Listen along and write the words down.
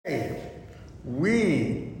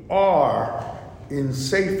We are in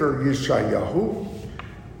Sefer Yeshayahu,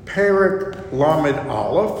 Perek Lamed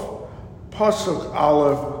Aleph, Pasuk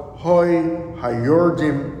Aleph, Hoy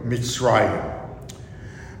Hayordim Mitzrayim.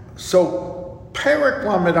 So, Perek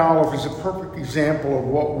Lamed Aleph is a perfect example of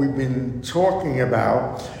what we've been talking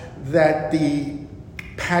about, that the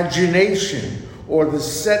pagination or the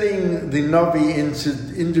setting the Navi into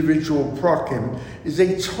individual prakim is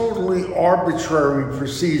a totally arbitrary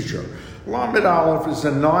procedure. Lamed Aleph is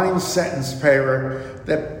a 9-sentence perek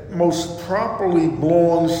that most properly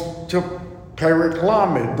belongs to Perek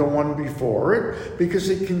Lamed, the one before it, because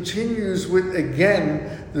it continues with,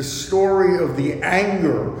 again, the story of the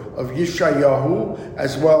anger of Yeshayahu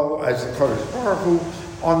as well as the Kadosh Baruch Hu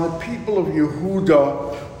on the people of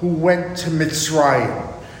Yehuda who went to Mitzrayim.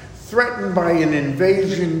 Threatened by an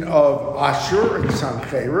invasion of Ashur and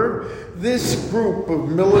Sancherib, this group of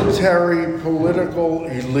military, political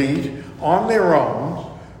elite on their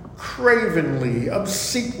own, cravenly,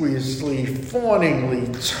 obsequiously, fawningly,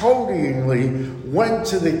 toadyingly went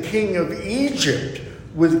to the king of Egypt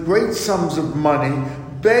with great sums of money,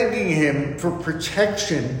 begging him for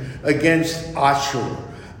protection against Ashur.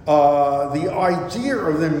 The idea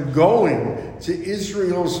of them going to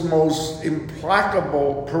Israel's most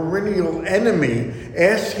implacable perennial enemy,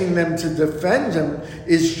 asking them to defend him,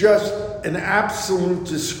 is just an absolute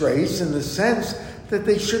disgrace in the sense that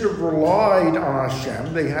they should have relied on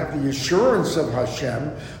Hashem. They have the assurance of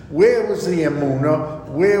Hashem. Where was the emunah?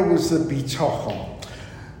 Where was the bitachon?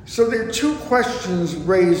 So there are two questions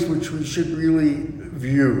raised which we should really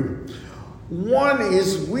view. One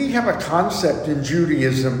is, we have a concept in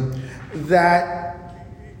Judaism that,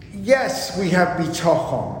 yes, we have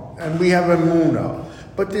bitachon and we have emunah,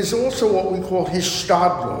 but there's also what we call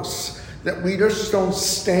hishtadlus, that we just don't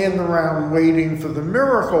stand around waiting for the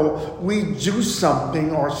miracle, we do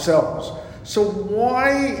something ourselves. So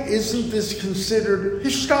why isn't this considered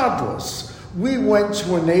hishtadlus? We went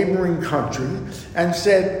to a neighboring country and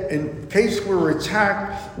said, in case we're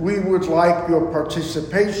attacked, we would like your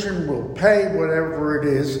participation, we'll pay whatever it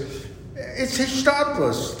is. It's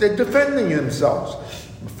hishtadlus. They're defending themselves.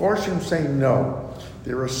 Mefarshim say no.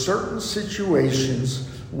 There are certain situations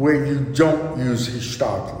where you don't use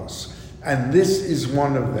hishtadlus. And this is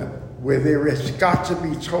one of them, where there has got to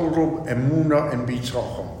be total emunah and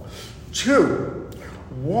bitachon. Two,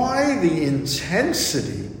 why the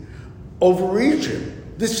intensity over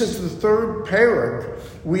Egypt? This is the third perek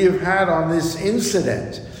we have had on this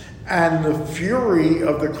incident, and the fury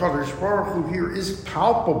of the Kadosh Baruch Hu here is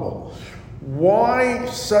palpable. Why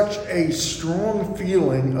such a strong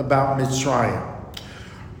feeling about Mitzrayim?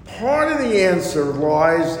 Part of the answer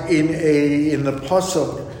lies in the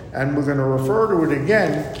pasuk, and we're going to refer to it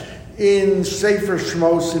again, in Sefer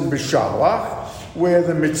Shmos in Beshalach, where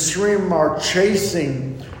the Mitzrim are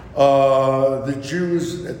chasing the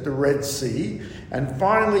Jews at the Red Sea. And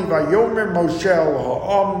finally, Vayomer Moshe el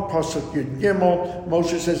ha'am, pasuk Yud Gimel,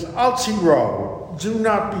 Moshe says, Al tiro, do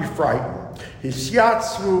not be frightened.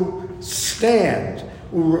 Hisyatzvu, stand,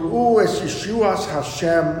 u're'u es Yeshuas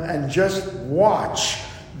Hashem, and just watch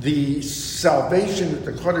the salvation that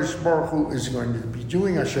the Kadosh Baruch Hu is going to be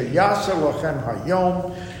doing. Asher yasa lachem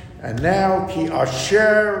hayom. And now, ki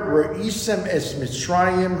asher re'isem es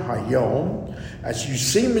Mitzrayim hayom. As you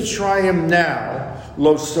see Mitzrayim now,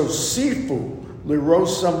 lo sosifu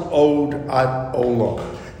lirosam od ad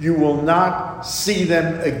olam. You will not see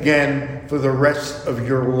them again for the rest of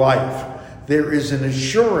your life. There is an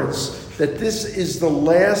assurance that this is the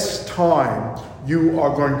last time you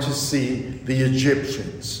are going to see the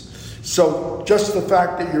Egyptians. So just the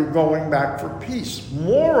fact that you're going back for peace.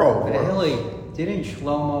 Moreover, but Eli, didn't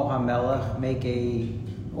Shlomo HaMelech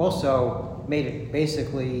made it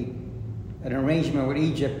basically an arrangement with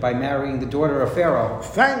Egypt by marrying the daughter of Pharaoh?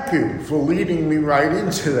 Thank you for leading me right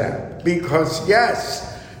into that. Because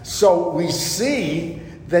yes, so we see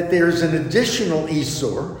that there's an additional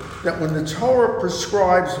Isur, that when the Torah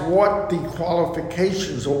prescribes what the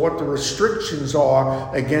qualifications or what the restrictions are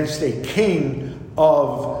against a king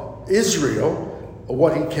of Israel,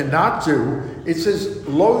 what he cannot do, it says,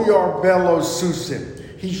 Lo yarbelo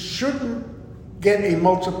susim. He shouldn't get a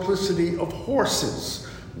multiplicity of horses.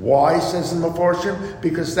 Why, says the Mefarshim?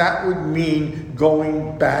 Because that would mean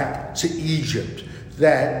going back to Egypt.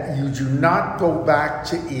 That you do not go back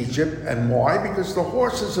to Egypt. And why? Because the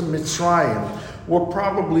horses of Mitzrayim were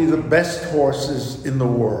probably the best horses in the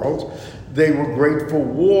world. They were great for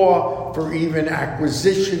war, for even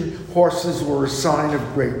acquisition. Horses were a sign of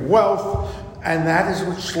great wealth. And that is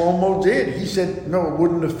what Shlomo did. He said, no, it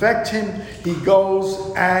wouldn't affect him. He goes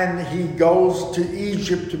to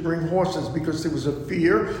Egypt to bring horses because there was a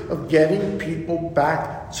fear of getting people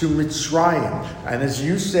back to Mitzrayim. And as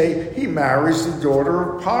you say, he marries the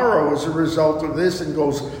daughter of Paro as a result of this and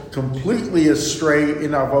goes completely astray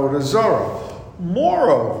in Avodah Zarah.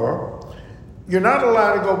 Moreover, you're not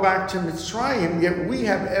allowed to go back to Mitzrayim, yet we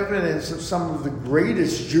have evidence of some of the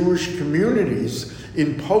greatest Jewish communities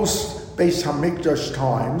in post-Beis Hamikdash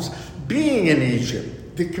times being in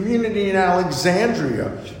Egypt. The community in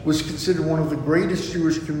Alexandria was considered one of the greatest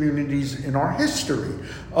Jewish communities in our history.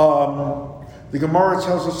 The Gemara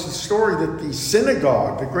tells us the story that the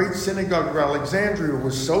synagogue, the great synagogue of Alexandria,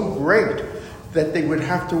 was so great that they would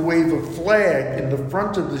have to wave a flag in the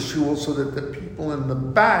front of the shul so that the people in the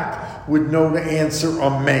back would know to answer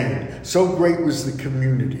Amen. So great was the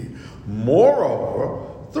community. Moreover,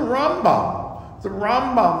 the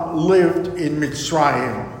Rambam lived in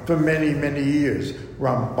Mitzrayim for many, many years.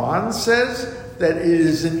 Ramban says that it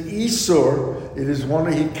is an Isur, it is one,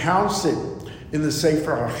 he counts it in the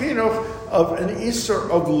Sefer HaChinuch, of an Isur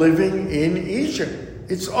of living in Egypt.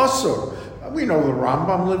 It's Asur. We know the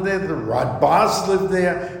Rambam lived there, the Radbaz lived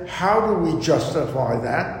there. How do we justify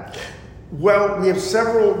that? Well, we have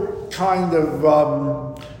several kind of,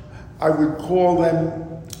 I would call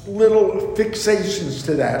them little fixations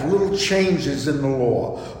to that, little changes in the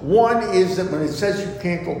law. One is that when it says you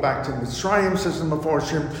can't go back to Mitzrayim, says the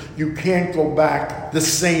Mefarshim, you can't go back the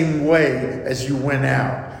same way as you went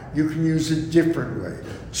out. You can use it different way.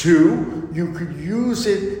 Two, you could use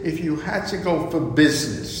it if you had to go for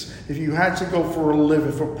business. If you had to go for a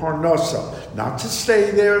living, for parnasa, not to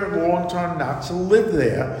stay there a long time, not to live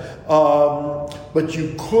there, but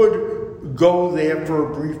you could go there for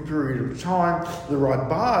a brief period of time. The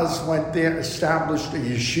Radbaz went there, established a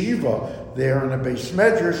yeshiva there in a Beis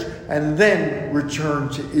Medrash, and then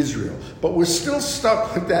returned to Israel. But we're still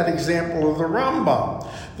stuck with that example of the Rambam.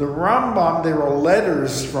 The Rambam, there are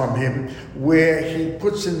letters from him where he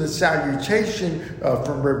puts in the salutation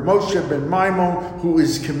from Reb Moshe ben Maimon, who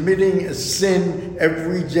is committing a sin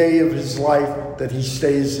every day of his life, that he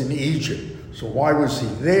stays in Egypt. So why was he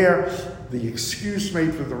there? The excuse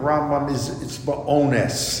made for the Rambam is it's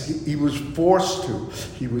ba'ones. He was forced to.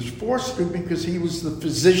 He was forced to because he was the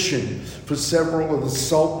physician for several of the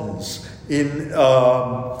sultans in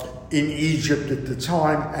Egypt at the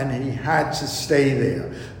time, and he had to stay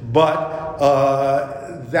there. But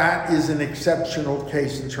that is an exceptional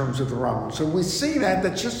case in terms of the Rambam. So we see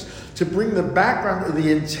that just to bring the background of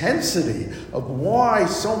the intensity of why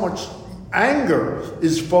so much anger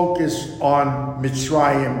is focused on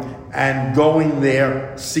Mitzrayim and going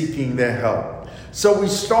there, seeking their help. So we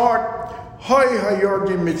start, Hay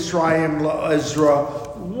Hayordim Mitzrayim LaEzra.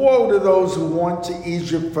 Woe to those who went to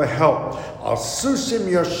Egypt for help. Al Susim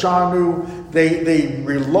Yashanu, they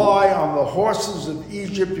rely on the horses of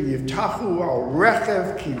Egypt. Yivtachu al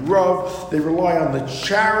Rechev Kirov, they rely on the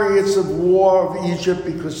chariots of war of Egypt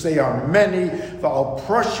because they are many. Al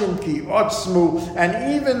Prushim Ki Otzmu,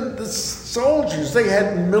 and even the soldiers, they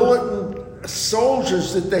had militant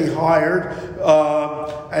soldiers that they hired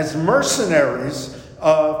as mercenaries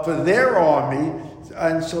for their army.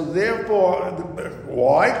 And so therefore,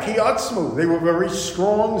 why? Kiyatzmu. They were very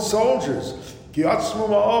strong soldiers. Kiyatzmu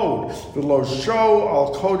ma'od. V'lo sho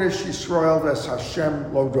al kodesh Yisrael ves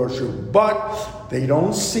Hashem lo doshu. But they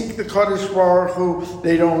don't seek the Kodesh Baruch Hu.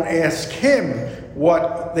 They don't ask Him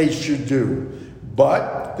what they should do.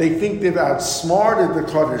 But they think they've outsmarted the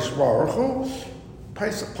Kodesh Baruch Hu.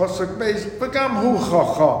 Pasuk Beis, v'gam hu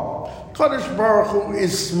chacham. Kodesh Baruch Hu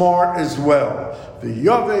is smart as well. The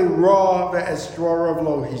Yaveh Ra ve'esdrorav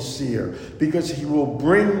lo hisir, because he will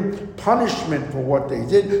bring punishment for what they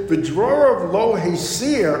did. The Drorav lo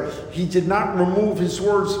hisir, he did not remove his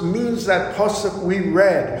words, means that pasuk we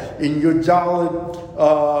read in Yudalid,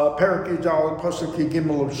 Perak Yudalid, pasuk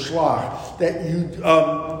Gimel of Shlach, that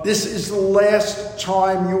this is the last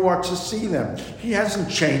time you are to see them. He hasn't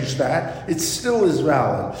changed that. It still is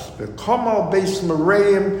valid. The Kamal Beis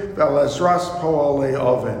Mereim ve'lezras po'alei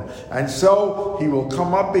oven, and so he will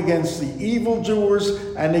come up against the evildoers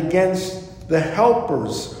and against the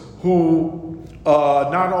helpers who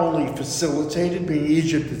not only facilitated, being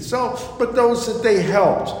Egypt itself, but those that they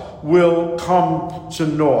helped will come to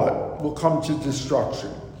naught, will come to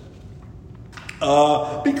destruction.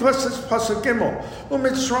 Because it's Pasuk Gimel.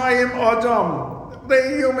 U'mitzrayim Adam.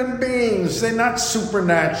 They're human beings. They're not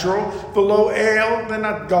supernatural. V'lo el, they're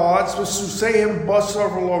not gods. V'suseim basar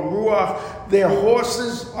v'lo ruach. Their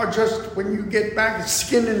horses are just, when you get back,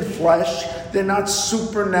 skin and flesh. They're not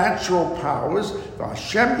supernatural powers.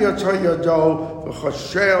 V'Hashem yoto yodo,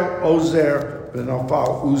 v'choshel ozer,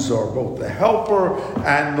 v'nafal uzor. Both the helper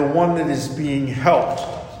and the one that is being helped.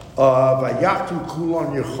 Vayatu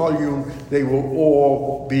kulon yecholyun, they will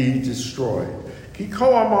all be destroyed.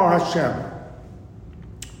 Kiko amar Hashem.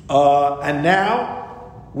 And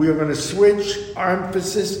now we are going to switch our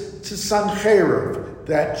emphasis to Sancheriv,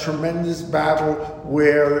 that tremendous battle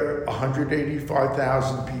where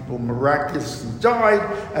 185,000 people miraculously died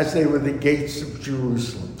as they were the gates of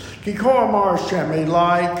Jerusalem. Kiko amar Hashem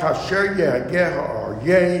Elai kasher yehageha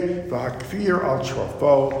aryeh v'hakfir al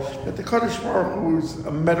trafo. That the Kadosh Baruch Hu is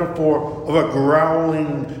a metaphor of a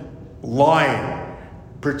growling lion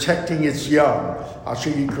protecting its young.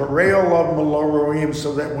 Asher yikarei alav maloroim,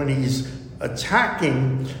 so that when he's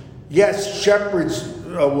attacking, yes, shepherds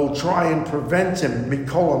will try and prevent him.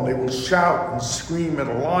 Mikolam, they will shout and scream at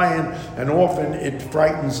a lion, and often it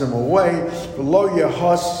frightens him away. But lo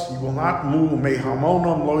yahas, he will not move.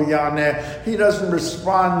 Mehamonam lo yaneh, he doesn't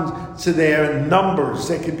respond to their numbers.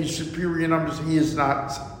 They could be superior numbers. He is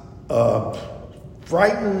not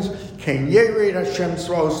frightened. Ken Yered Hashem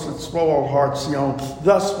Tzvaos Tzvo al Har Zion.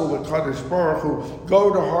 Thus will the Kadosh Baruch Hu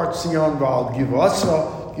go to Har Zion v'al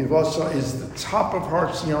Givasa. Givasa is the top of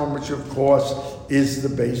Har Zion, which of course is the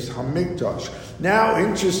Beis Hamikdash. Now,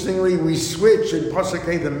 interestingly, we switch in Pasuk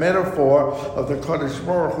Hey, the metaphor of the Kadosh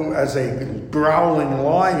Baruch Hu as a growling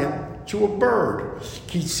lion to a bird.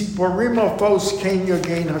 Ki tziporim afos ken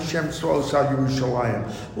yogein Hashem tzvaos al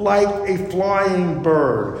Yerushalayim. Like a flying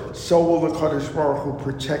bird, so will the Kadosh Baruch Hu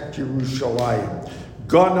protect Yerushalayim.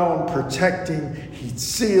 Ganon, protecting,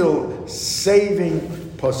 Hitzil, saving,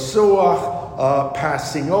 Pasuach,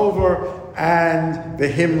 passing over, and the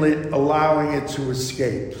Himlit, allowing it to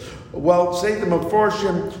escape. Well, say the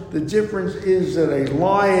Mefarshim, the difference is that a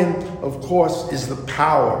lion, of course, is the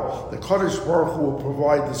power. The Kadosh Baruch Hu will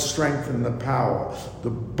provide the strength and the power. The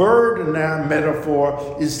bird in that metaphor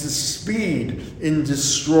is the speed in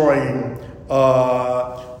destroying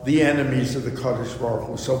the enemies of the Kadosh Baruch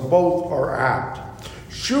Hu. So both are apt.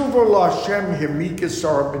 Shuva Lashem Himika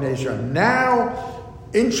Sarah B'nei. Now,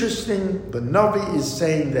 interesting, the Navi is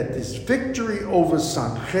saying that this victory over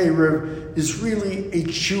Sancheriv is really a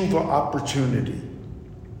tshuva opportunity.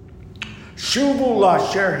 Shuvu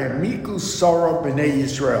lasher hemiku Sarah b'nei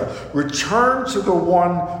Yisrael. Return to the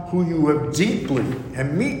one who you have deeply,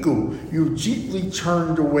 hemiku, you deeply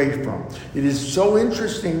turned away from. It is so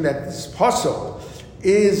interesting that this pasuk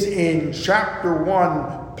is in chapter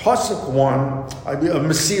 1, pasuk 1, of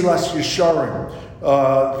Mesilas Yesharim,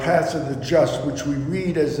 Paths of the Just, which we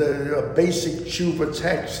read as a basic tshuva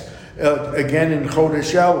text, again in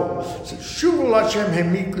Chodesh Elul. So, Shuvu Lashem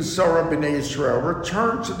Hemiku Sarah b'nei Yisrael.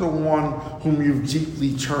 Return to the one whom you've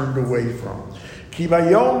deeply turned away from. Ki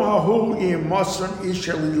bayom hahu yimason ish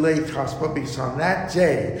elilei chaspa. Because on that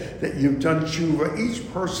day that you've done tshuva, each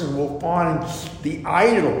person will find the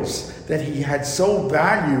idols that he had so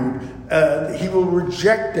valued. He will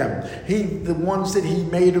reject them. The ones that he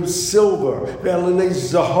made of silver, that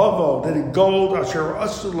gold,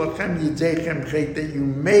 that you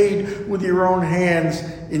made with your own hands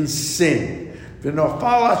in sin. And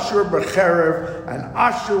Asher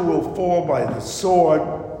will fall by the sword.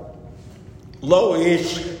 Lo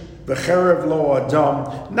ish, v'cherev lo adam,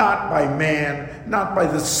 not by man, not by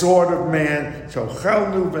the sword of man. So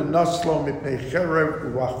chelnu v'naslo mipnei cherev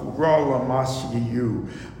u'achura lamas yiyu.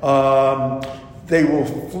 They will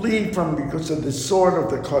flee from because of the sword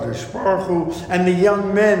of the Kadosh Baruch Hu, and the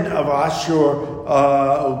young men of Ashur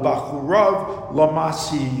u'bachurav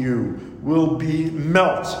lamas yiyu will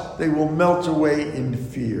They will melt away in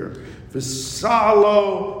fear.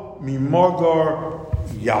 V'salo mimogor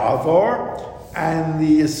Yavor, and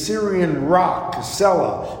the Assyrian rock,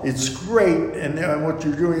 Sela, it's great, and what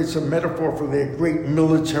you're doing is a metaphor for their great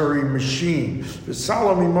military machine. The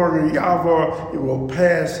Salami Morgan Yavor, it will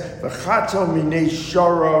pass. The Chato Minei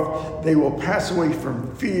Sharav, they will pass away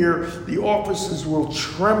from fear. The officers will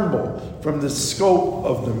tremble from the scope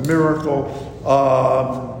of the miracle.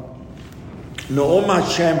 No'om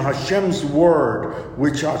Hashem, Hashem's word,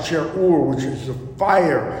 which Asher Ur, which is a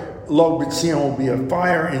fire, Lo B'Tzion will be a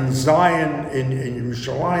fire in Zion, in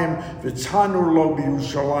Yerushalayim, V'Tanur Lo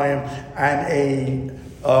B'Yerushalayim, and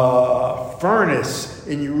a furnace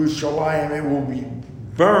in Yerushalayim. It will be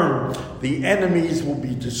burned. The enemies will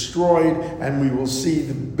be destroyed, and we will see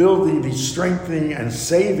the building, the strengthening, and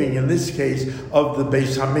saving, in this case, of the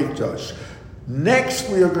Beis Hamikdash. Next,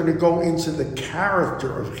 we are going to go into the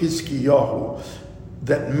character of Chizkiyahu.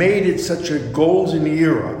 that made it such a golden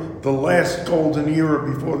era, the last golden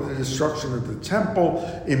era before the destruction of the temple,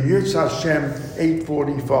 in Yirtzeh Hashem,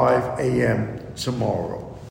 8:45 a.m. tomorrow.